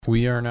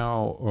We are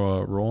now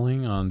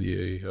rolling on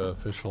the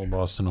official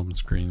Boston Open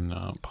Screen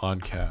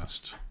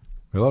podcast.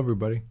 Hello,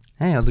 everybody.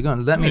 Hey, how's it going?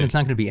 Does that mean it's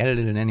not going to be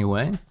edited in any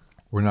way?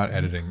 We're not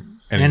editing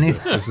any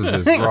of this. This is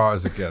as raw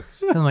as it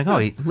gets. I'm like, oh,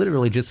 he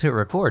literally just hit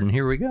record, and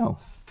here we go.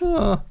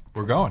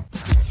 We're going.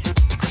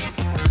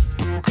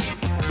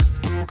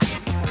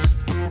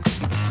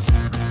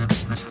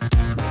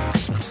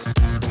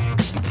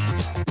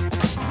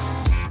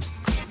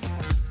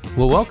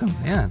 Well, welcome.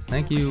 Yeah,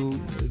 thank you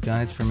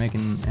guys for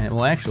making...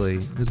 well, actually,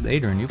 this is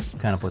Adrian. You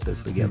kind of put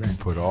this together. You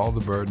put all the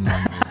burden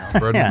on me.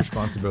 Burden of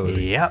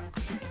responsibility. Yep.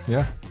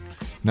 Yeah.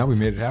 No, we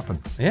made it happen.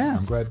 Yeah.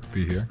 I'm glad to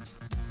be here.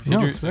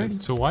 No,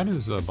 So why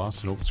does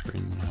Boston Open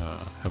Screen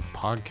have a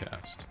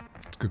podcast?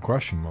 It's a good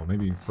question. Well,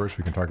 maybe first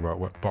we can talk about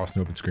what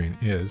Boston Open Screen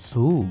is.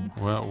 Ooh.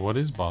 Well, what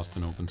is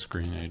Boston Open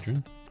Screen,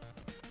 Adrian?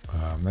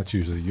 That's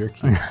usually your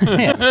key.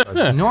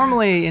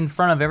 Normally in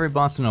front of every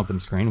Boston Open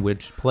Screen,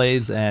 which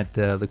plays at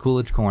the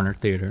Coolidge Corner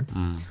Theatre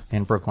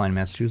in Brookline,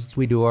 Massachusetts,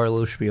 we do our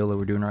little spiel that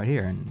we're doing right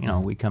here. And, you know,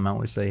 we come out,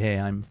 we say, hey,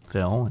 I'm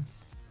Phil. And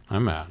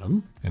I'm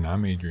Adam. And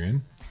I'm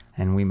Adrian.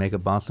 And we make a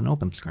Boston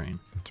Open Screen.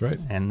 That's right.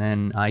 And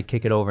then I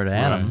kick it over to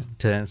Adam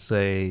to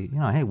say, you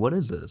know, hey, what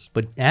is this?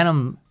 But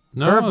Adam...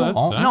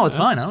 No, it's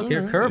fine. I don't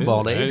care.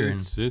 Curveball to Adrian.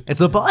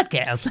 It's a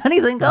podcast.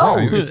 Anything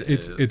goes. No,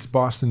 it's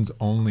Boston's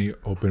only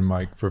open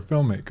mic for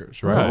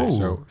filmmakers, right?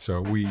 Oh.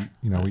 So we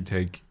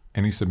take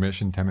any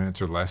submission 10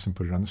 minutes or less and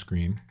put it on the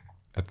screen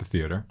at the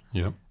theater.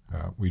 Yep.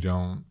 We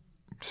don't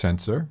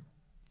censor.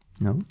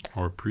 No.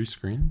 Or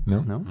pre-screen.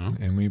 No.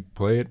 And we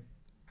play it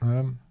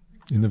in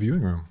the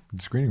viewing room,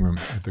 the screening room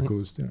at the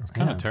Coolidge Theatre. It's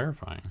kind of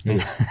terrifying.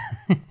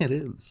 It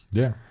is.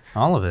 Yeah.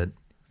 All of it.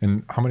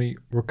 And how many?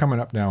 We're coming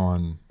up now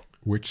on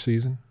which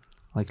season?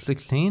 Like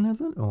 16,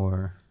 is it?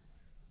 Or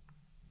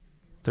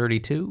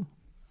 32?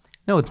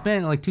 No, it's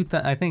been like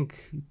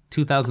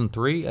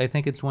 2003, I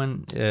think it's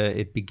when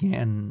it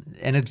began.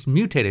 And it's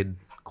mutated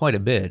quite a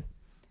bit.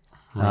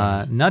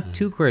 Not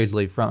too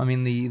crazily from, I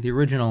mean, the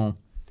original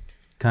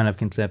kind of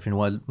conception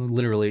was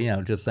literally, you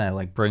know, just that,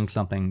 like bring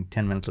something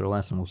 10 minutes or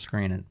less and we'll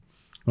screen it.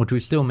 Which we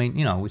still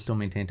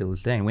maintain to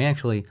this day. And we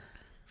actually,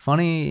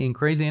 funny and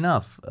crazy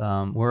enough,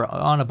 we're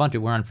on a bunch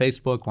of, we're on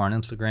Facebook, we're on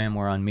Instagram,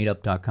 we're on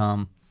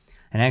meetup.com.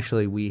 And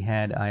actually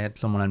I had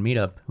someone on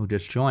Meetup who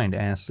just joined,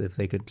 asked if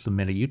they could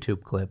submit a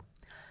YouTube clip.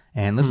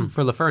 And this is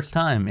for the first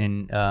time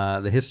in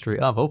the history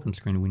of Open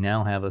Screen, we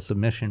now have a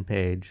submission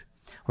page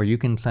where you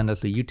can send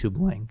us a YouTube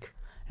link.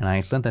 And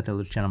I sent that to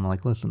the channel. I'm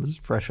like, listen, this is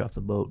fresh off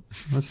the boat.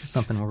 This is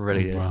something we're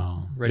ready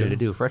to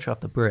do, fresh off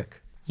the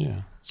brick.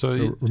 Yeah.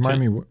 So remind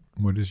me,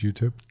 what is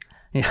YouTube?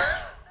 Yeah.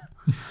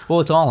 Well,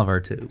 it's all of our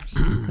tubes.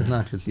 It's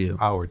not just you.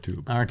 Our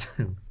tube. Our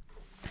tube.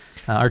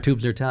 Our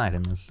tubes are tied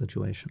in this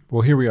situation.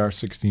 Well, here we are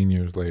 16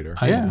 years later.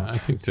 I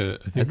think it'll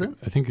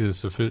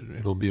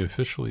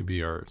officially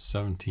be our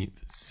 17th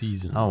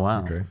season. Oh,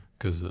 wow. Okay.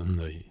 Because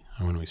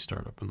when we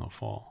start up in the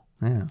fall.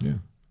 Yeah. Yeah.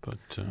 But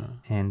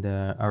and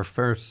our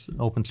first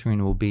open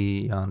screen will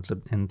be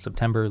in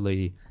September.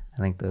 I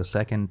think the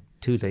second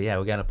Tuesday. Yeah,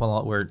 we got to pull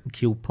out. We're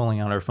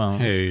pulling out our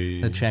phones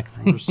to check.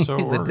 We're so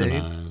the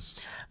organized.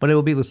 date. But it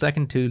will be the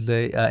second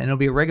Tuesday, and it'll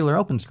be a regular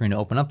open screen to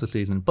open up the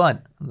season.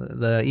 But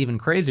the even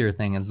crazier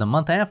thing is the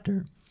month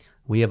after,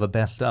 we have a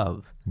best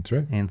of. That's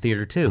right. In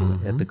Theater 2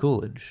 at the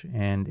Coolidge,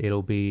 and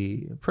it'll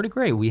be pretty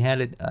great. We had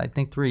it, I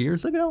think, 3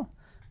 years ago.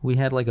 We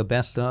had like a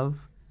best of.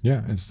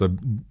 Yeah, it's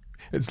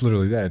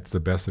literally that. It's the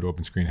best that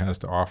Open Screen has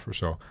to offer.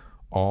 So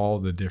all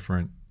the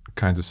different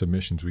kinds of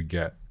submissions we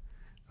get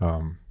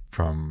from,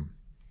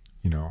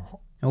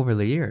 over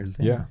the years.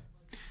 Yeah.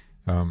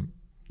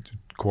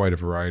 Quite a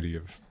variety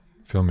of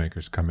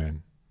filmmakers come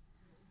in,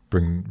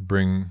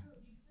 bring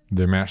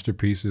their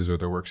masterpieces or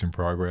their works in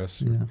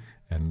progress. Yeah.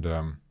 And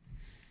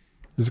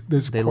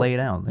they lay it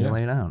out. They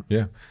lay it out.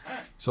 Yeah.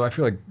 So I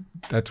feel like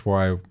that's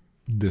why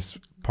this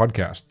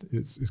podcast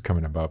is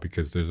coming about,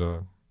 because there's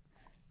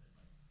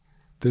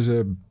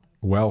a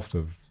wealth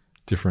of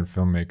different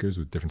filmmakers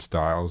with different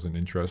styles and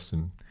interests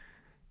and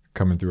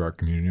coming through our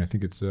community. I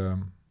think it's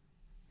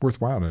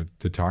worthwhile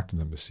to talk to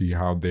them, to see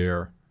how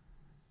they're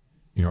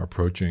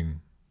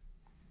approaching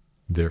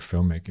their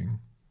filmmaking.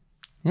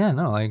 Yeah,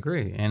 no, I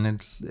agree. And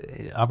it's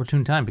an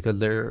opportune time because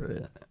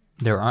there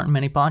aren't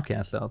many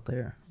podcasts out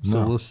there.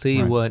 So we'll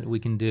see what we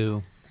can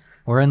do.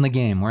 We're in the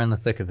game. We're in the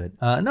thick of it.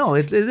 No,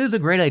 it is a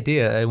great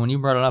idea. When you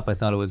brought it up, I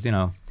thought it was,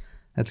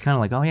 it's kind of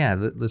like, oh yeah,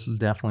 this is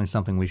definitely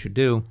something we should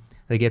do.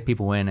 They get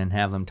people in and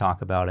have them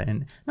talk about it.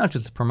 And not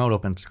just to promote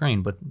Open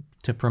Screen, but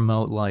to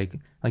promote, like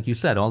you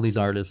said, all these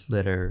artists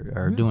that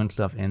are doing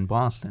stuff in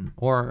Boston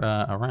or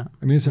around.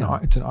 I mean, it's an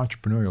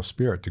entrepreneurial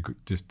spirit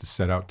to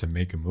set out to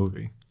make a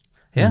movie.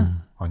 Yeah.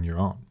 On your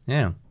own.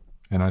 Yeah.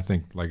 And I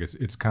think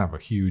it's kind of a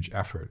huge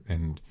effort.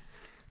 And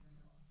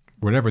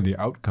whatever the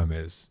outcome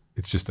is,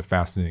 it's just a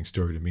fascinating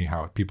story to me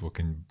how people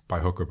can, by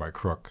hook or by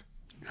crook,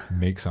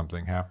 make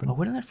something happen. Well,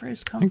 where did that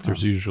phrase come from? I think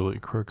there's usually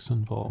crooks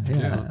involved.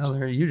 Yeah. Oh,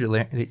 they're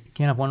usually, you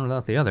can't have one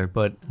without the other.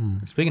 But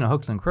speaking of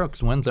hooks and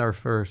crooks, when's our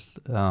first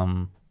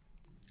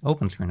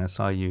Open Screen. I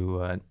saw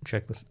you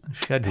check the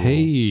schedule.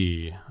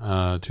 Hey,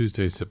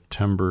 Tuesday,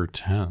 September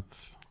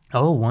 10th.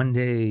 Oh, one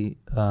day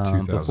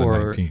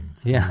before. 2019.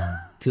 Yeah,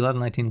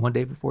 2019, one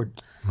day before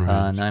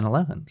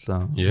 9/11.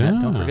 So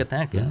don't forget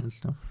that, guys.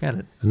 Don't forget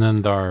it. And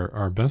then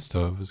our best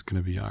of is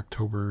going to be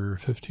October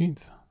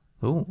 15th.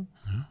 Oh,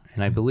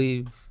 and I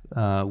believe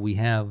we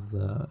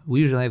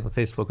usually have a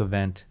Facebook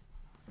event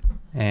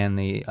and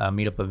the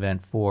meetup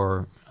event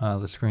for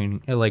the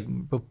screening, like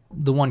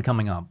the one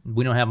coming up.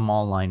 We don't have them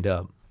all lined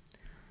up,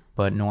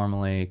 but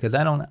normally, because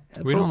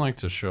we don't like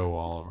to show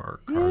all of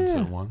our cards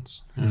at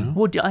once. You know?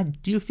 Well,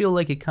 do you feel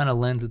like it kind of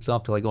lends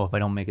itself to like, oh, if I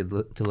don't make it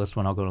to this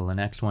one, I'll go to the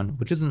next one,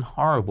 which isn't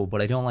horrible,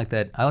 but I don't like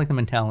that. I like the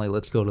mentality,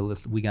 let's go to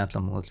this, we got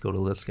something, let's go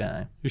to this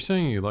guy. You're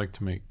saying you like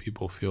to make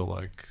people feel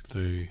like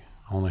they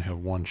only have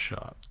one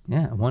shot.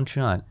 Yeah, one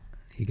shot.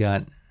 You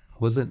got,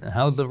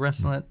 how's the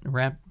rest of that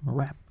rap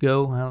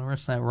go? How the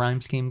rest of that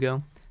rhyme scheme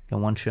go? Got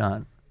one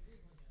shot.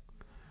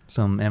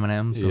 Some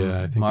M&M's, some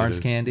I think Mars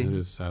candy. It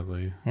is,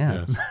 sadly.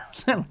 Yeah.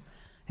 Yes.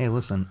 Hey,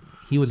 listen,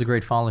 he was a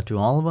great father to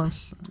all of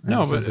us.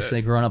 No, but to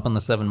say growing up on the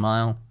 7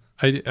 Mile.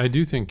 I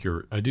do think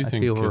it's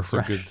refreshed.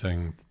 a good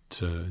thing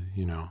to,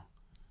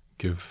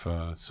 give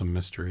some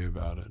mystery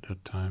about it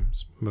at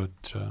times.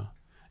 But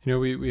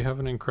we have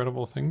an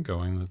incredible thing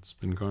going that's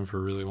been going for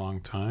a really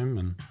long time,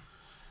 and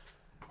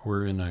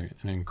we're in an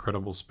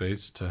incredible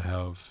space to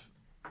have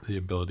the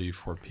ability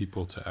for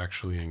people to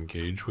actually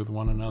engage with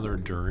one another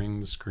during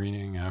the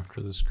screening,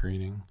 after the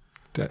screening.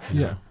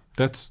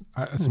 That's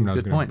something I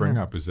was going to bring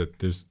up, is that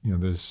there's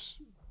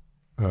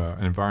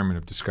an environment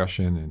of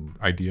discussion and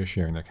idea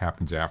sharing that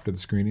happens after the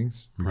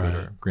screenings. We go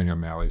to Granny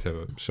O'Malley's, have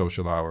a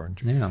social hour,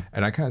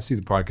 and I kind of see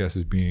the podcast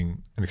as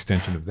being an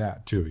extension of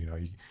that too.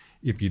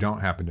 If you don't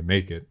happen to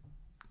make it,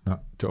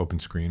 not to Open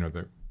Screen or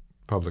the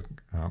public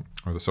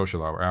or the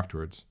social hour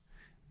afterwards,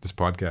 this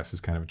podcast is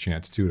kind of a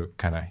chance too to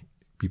kind of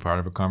be part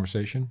of a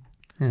conversation.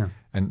 Yeah.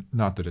 And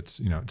not that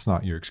it's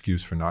not your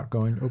excuse for not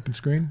going to Open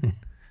Screen.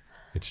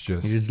 It's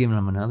just you're just giving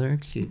them another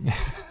excuse.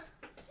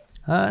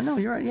 No,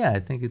 you're right. Yeah, I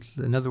think it's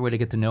another way to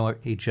get to know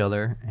each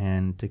other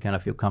and to kind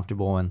of feel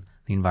comfortable in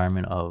the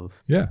environment of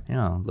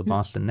the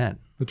Boston Net.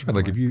 That's right.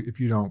 Like if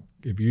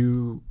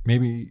you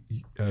maybe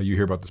you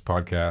hear about this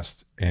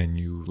podcast and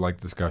you like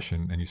the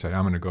discussion and you say,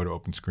 I'm going to go to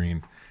Open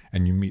Screen,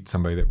 and you meet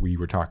somebody that we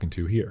were talking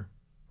to here.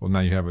 Well,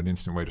 now you have an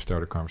instant way to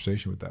start a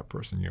conversation with that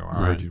person.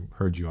 I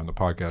heard you on the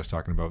podcast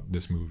talking about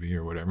this movie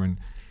or whatever, and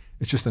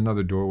it's just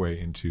another doorway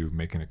into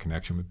making a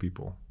connection with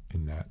people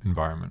in that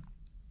environment.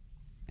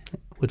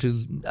 Which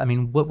is,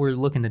 what we're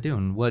looking to do,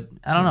 and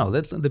I don't know.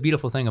 That's the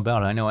beautiful thing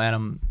about it. I know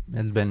Adam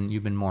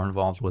you've been more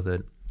involved with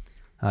it.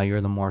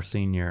 You're the more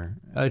senior.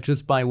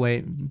 Just by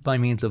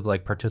means of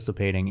like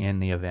participating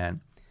in the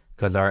event,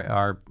 because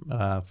our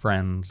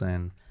friends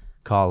and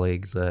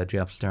colleagues,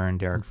 Jeff Stern,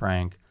 Derek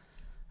Frank,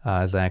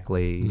 Zach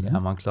Lee,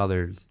 amongst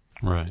others,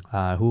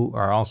 who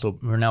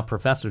are now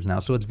professors now.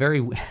 So it's a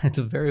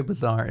very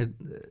bizarre in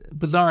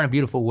a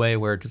beautiful way,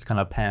 where it just kind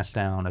of passed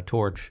down a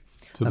torch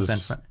to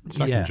the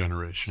second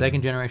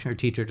generation or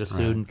teacher to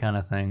student kind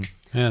of thing.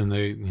 And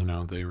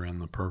they ran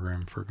the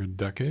program for a good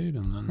decade,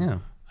 and then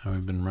now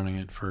we've been running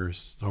it for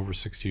over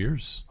 6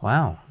 years.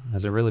 Wow,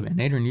 has it really been?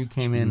 Adrian, you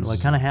came in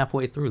like kind of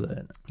halfway through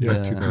that.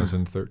 Yeah,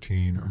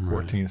 2013 or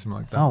 14 or something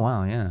like that. Oh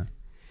wow, yeah.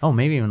 Oh,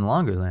 maybe even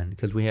longer then,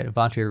 because we had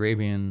Vache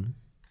Arabian.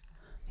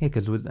 Yeah,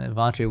 because with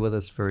Vache with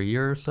us for a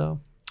year or so.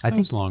 I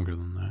think it's longer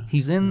than that.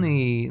 He's in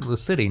the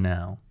city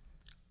now,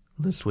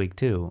 this week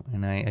too,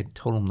 and I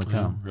told him to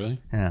come. Really?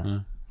 Yeah.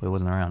 But he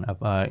wasn't around.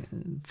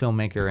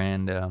 Filmmaker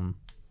and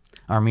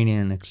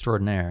Armenian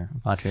extraordinaire,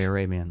 Vache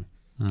Arabian.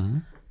 Mm-hmm.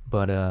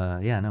 But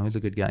he's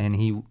a good guy, and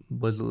he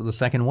was the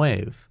second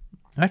wave.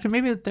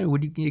 Actually, maybe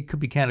it could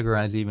be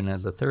categorized even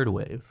as a third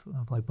wave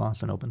of like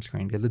Boston Open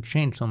Screen, because it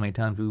changed so many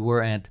times. We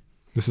were at.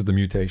 This is the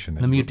mutation.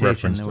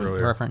 Referenced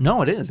earlier.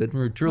 No, it is. It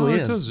truly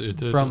is.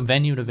 From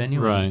venue to venue,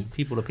 right?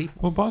 People to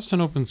people. Well,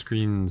 Boston Open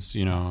Screen's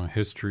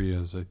history,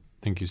 as I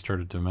think you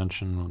started to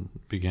mention,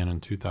 began in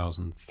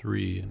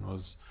 2003, and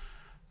its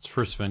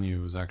first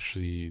venue was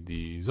actually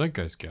the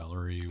Zeitgeist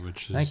Gallery,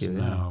 which is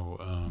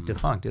now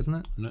defunct, isn't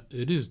it?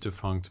 It is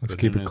defunct. Let's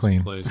but keep it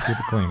clean. Place, keep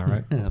it clean, all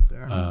right?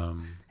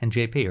 And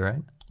JP,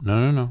 right?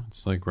 No.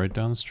 It's like right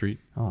down the street.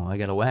 Oh, I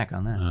got a whack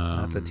on that.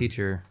 That's a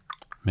teacher.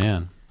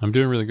 Man, I'm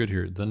doing really good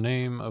here. The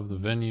name of the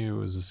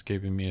venue is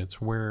escaping me. It's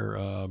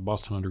where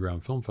Boston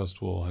Underground Film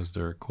Festival has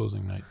their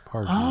closing night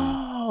party.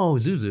 Oh,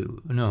 Zuzu.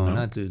 No,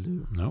 not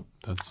Zuzu. Nope,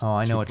 that's. Oh,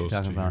 I know what you're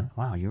talking about.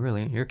 Wow,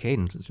 your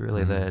cadence is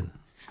really that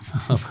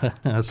of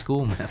a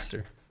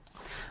schoolmaster.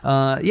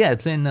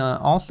 It's in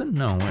Alston.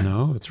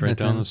 No, it's right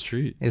down the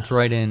street. It's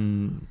right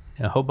in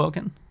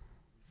Hoboken.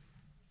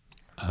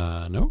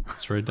 No,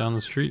 it's right down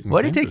the street.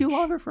 Why did it take you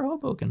longer for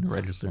Hoboken to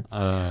register?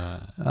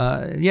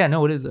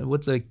 It is.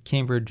 What's a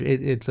Cambridge?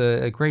 It's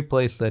a great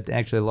place that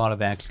actually a lot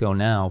of acts go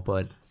now,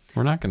 but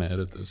we're not going to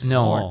edit this.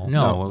 No.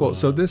 Well,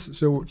 so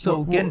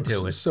get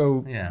into it.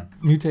 So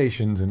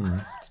mutations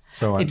and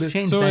so on.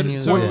 Changed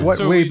venues. What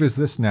wave is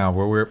this now?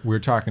 Where we're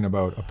talking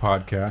about a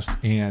podcast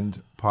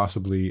and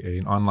possibly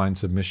an online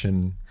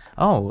submission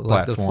like the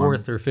platform.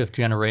 fourth or fifth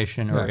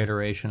generation or Yeah.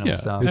 iteration of Yeah.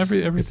 stuff. It's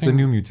everything- the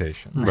new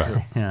mutation.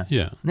 Right. Yeah.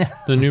 Yeah.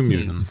 The New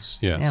Mutants.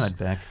 Yes. Damn it,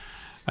 Beck.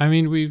 I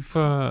mean, we've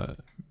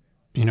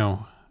we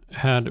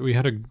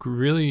had a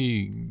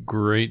really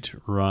great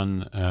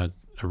run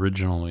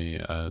originally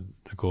at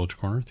the Coolidge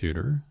Corner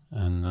Theatre,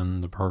 and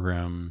then the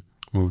program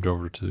moved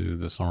over to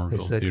the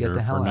Somerville said, "Get Theatre the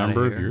for hell a outta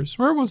number of here." years,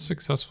 where it was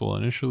successful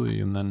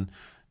initially, and then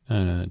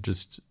it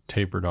just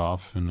tapered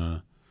off in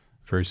a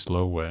very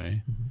slow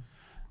way.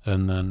 Mm-hmm.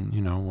 And then,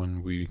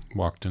 when we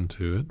walked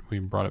into it, we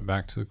brought it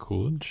back to the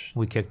Coolidge.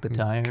 We kicked the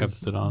tires.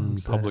 Kept it on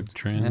and public said,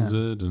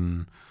 transit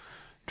and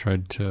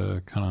tried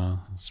to kind of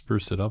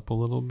spruce it up a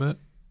little bit.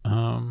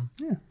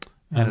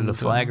 Added a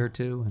flag or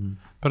two and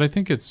But I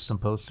think it's some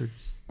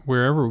posters.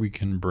 wherever we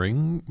can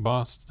bring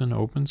Boston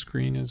Open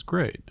Screen is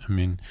great. I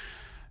mean,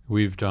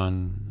 we've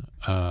done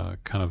kind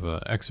of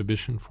an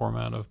exhibition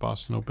format of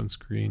Boston Open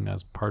Screen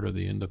as part of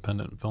the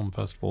Independent Film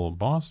Festival of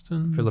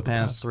Boston For the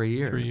past 3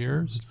 years. 3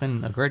 years. It's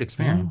been a great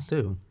experience,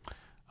 too.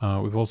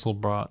 We've also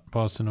brought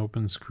Boston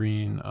Open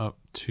Screen up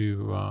to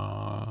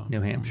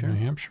New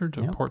Hampshire.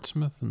 to Yep.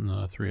 Portsmouth in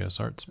the 3S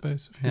Art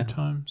Space a few Yeah.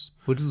 times.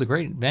 Which is a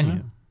great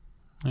venue.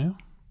 Yeah.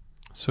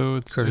 So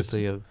it's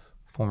Courtesy of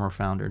former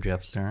founder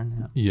Jeff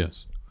Stern.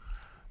 Yes.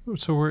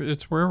 So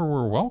it's wherever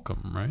we're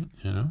welcome, right?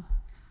 Yeah.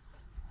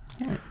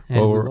 And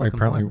Well, we welcome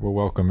apparently Glenn. we're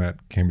welcome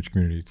at Cambridge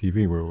Community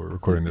TV, where we're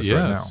recording this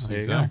right Yes, now. There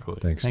you go. exactly.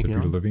 Thanks Thank to you.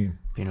 Peter Levine.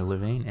 Peter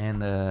Levine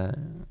and the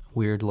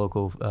weird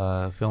local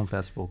film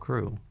festival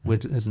crew,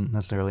 which isn't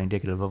necessarily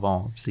indicative of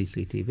all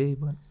CCTV,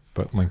 but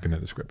But link in the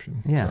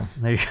description. yeah, So,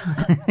 there you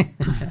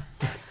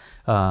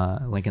go.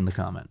 Link in the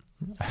comment.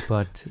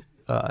 But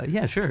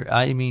yeah, sure.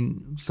 I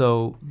mean,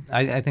 so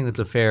I think that's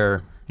a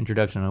fair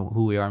introduction of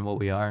who we are and what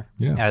we are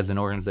Yeah. as an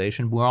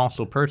organization. We're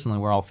also personally,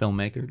 we're all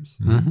filmmakers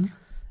Mm-hmm.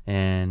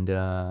 and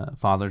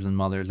fathers and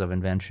mothers of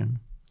invention.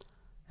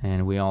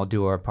 And we all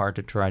do our part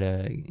to try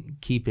to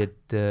keep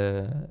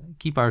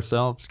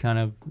ourselves kind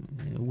of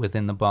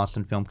within the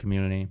Boston film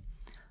community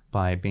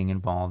by being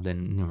involved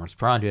in numerous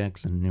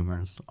projects and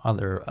numerous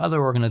other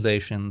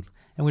organizations.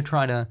 And we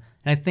try to,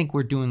 and I think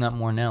we're doing that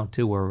more now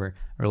too, where we're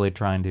really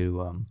trying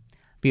to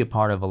be a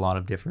part of a lot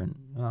of different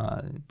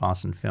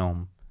Boston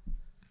film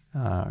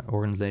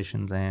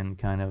organizations and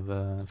kind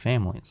of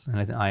families. And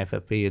I think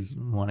IFFB is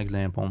one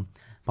example.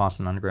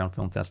 Boston Underground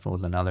Film Festival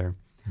is another.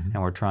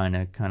 And we're trying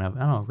to kind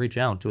of, reach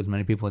out to as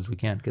many people as we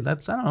can. Because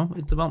that's,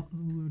 it's about,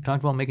 we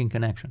talked about making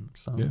connections.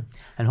 So, Yeah.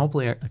 And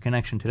hopefully a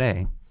connection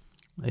today,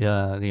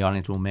 the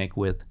audience will make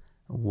with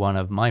one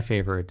of my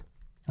favorite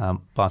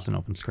Boston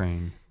Open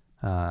Screen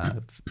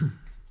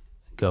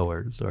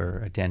goers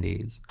or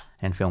attendees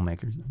and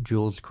filmmakers,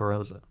 Jules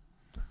Carrozza.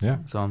 yeah.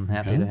 So I'm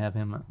happy to have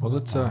him. Well,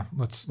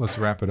 let's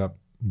wrap it up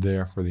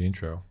there for the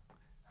intro.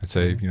 I'd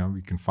say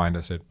you can find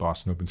us at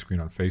Boston Open Screen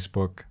on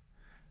Facebook,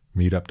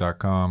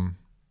 meetup.com,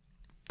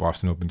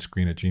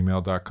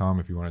 bostonopenscreen@gmail.com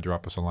if you want to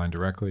drop us a line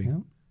directly. Yeah.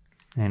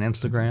 And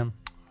Instagram.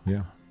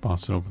 Yeah.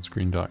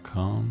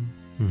 BostonOpenScreen.com.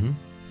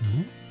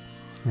 Mm-hmm.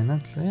 And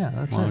that's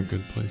A lot it. of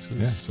good places.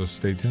 Yeah. So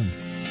stay tuned.